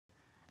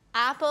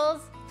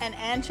apples and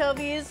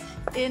anchovies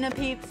in a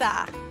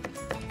pizza.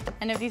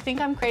 And if you think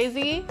I'm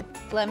crazy,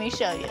 let me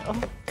show you.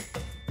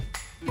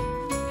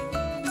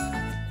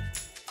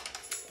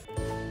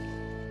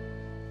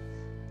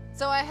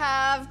 So I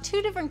have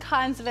two different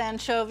kinds of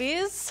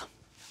anchovies.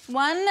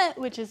 One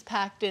which is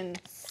packed in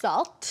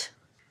salt,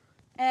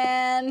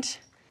 and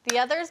the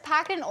other is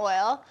packed in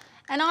oil.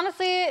 And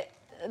honestly,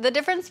 the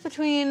difference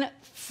between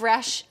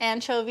fresh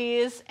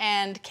anchovies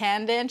and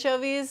canned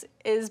anchovies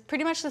is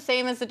pretty much the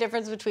same as the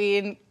difference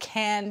between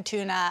canned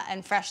tuna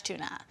and fresh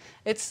tuna.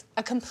 It's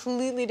a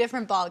completely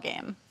different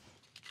ballgame.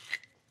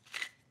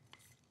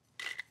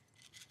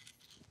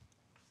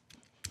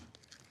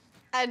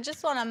 I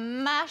just want to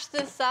mash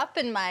this up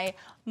in my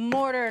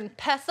mortar and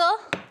pestle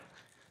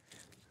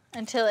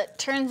until it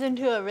turns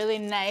into a really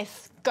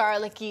nice,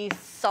 garlicky,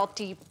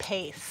 salty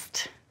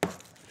paste.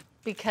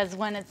 Because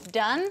when it's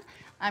done,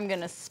 I'm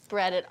gonna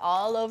spread it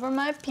all over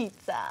my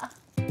pizza.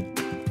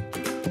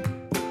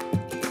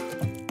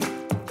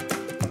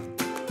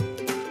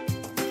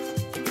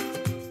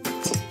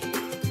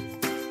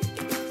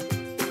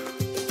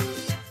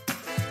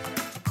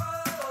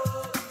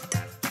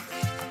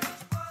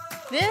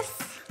 This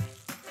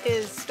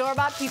is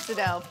store-bought pizza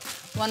dough,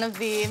 one of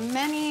the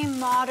many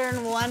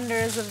modern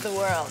wonders of the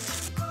world.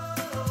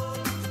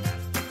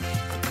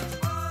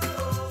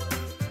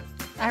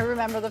 I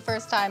remember the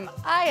first time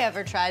I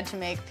ever tried to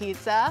make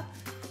pizza.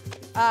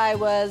 I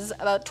was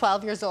about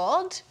 12 years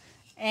old,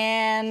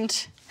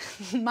 and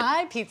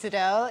my pizza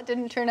dough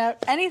didn't turn out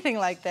anything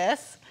like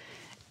this.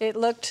 It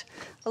looked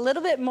a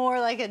little bit more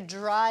like a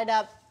dried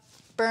up,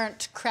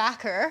 burnt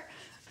cracker.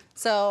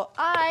 So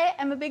I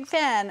am a big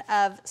fan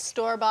of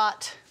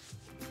store-bought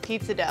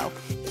pizza dough.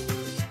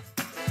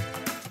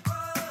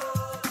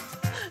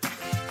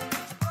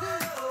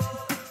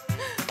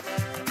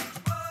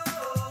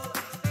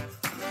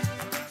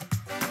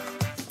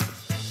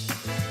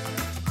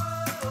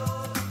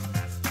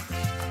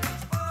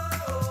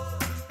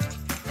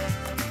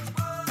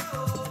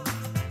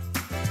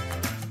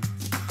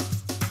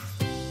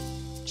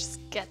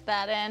 Get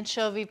that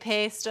anchovy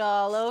paste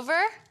all over.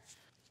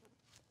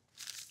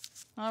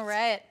 All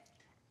right,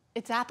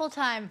 it's apple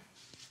time.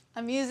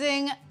 I'm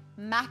using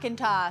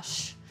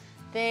Macintosh.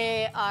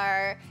 They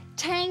are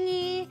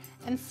tangy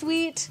and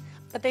sweet,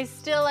 but they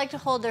still like to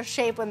hold their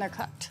shape when they're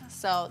cooked,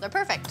 so they're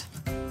perfect.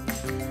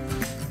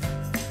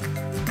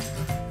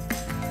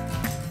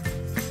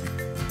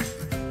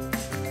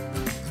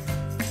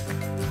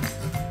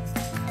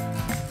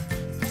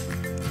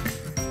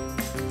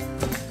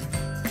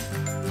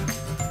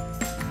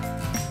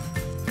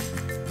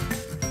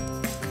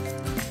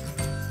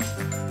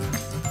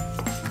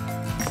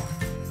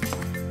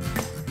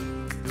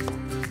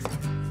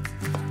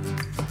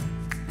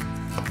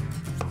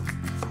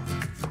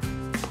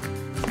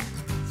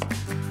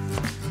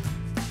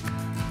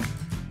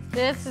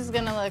 This is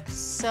gonna look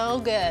so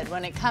good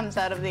when it comes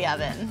out of the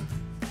oven.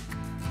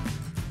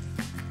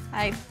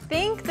 I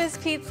think this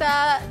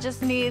pizza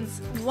just needs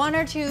one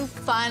or two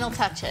final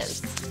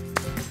touches.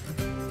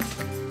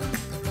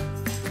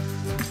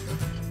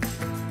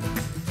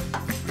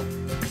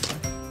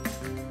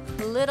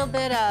 A little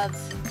bit of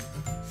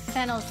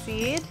fennel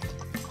seed,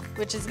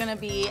 which is gonna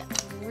be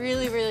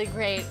really, really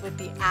great with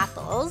the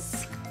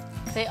apples.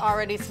 They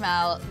already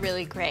smell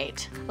really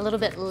great. A little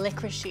bit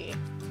licoricey.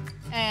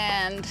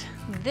 And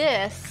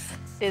this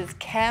is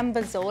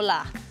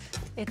cambazola.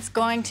 It's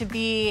going to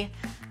be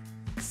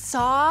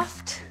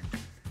soft.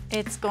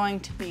 It's going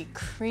to be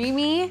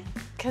creamy.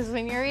 Because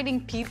when you're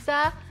eating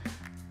pizza,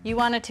 you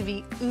want it to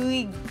be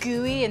ooey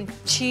gooey and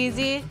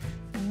cheesy,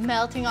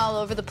 melting all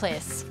over the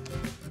place.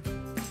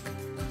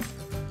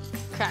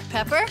 Cracked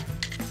pepper.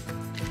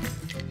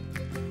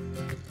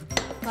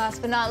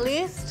 Last but not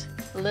least,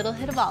 a little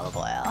hit of olive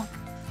oil.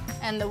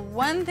 And the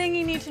one thing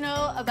you need to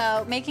know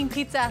about making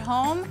pizza at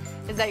home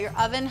is that your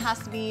oven has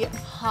to be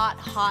hot,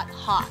 hot,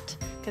 hot,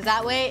 because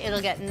that way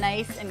it'll get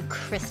nice and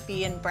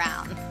crispy and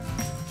brown.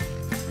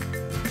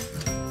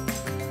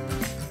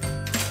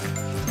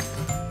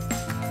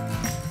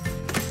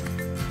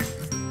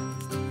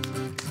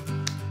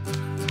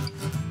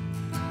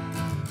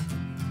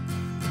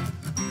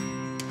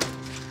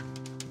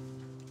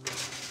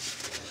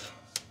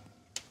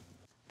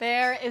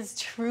 There is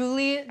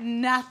truly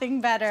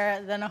nothing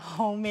better than a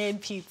homemade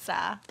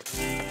pizza.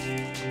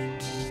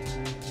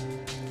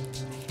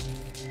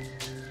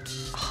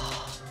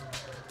 Oh,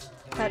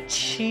 that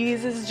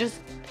cheese is just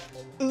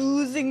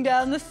oozing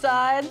down the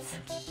sides.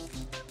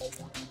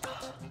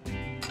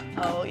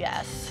 Oh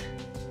yes,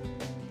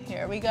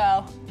 here we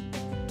go.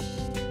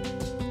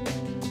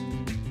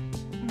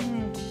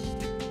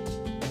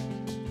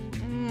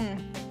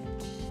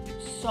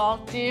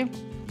 Salty,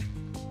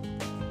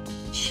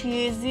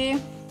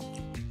 cheesy.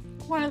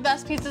 One of the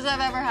best pizzas I've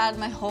ever had in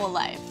my whole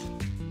life.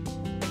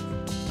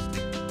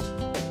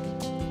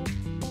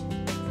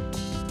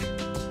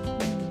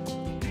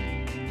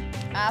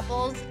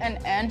 Apples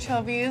and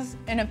anchovies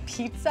in a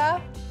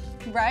pizza,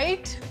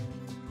 right?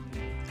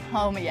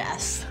 Oh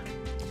yes.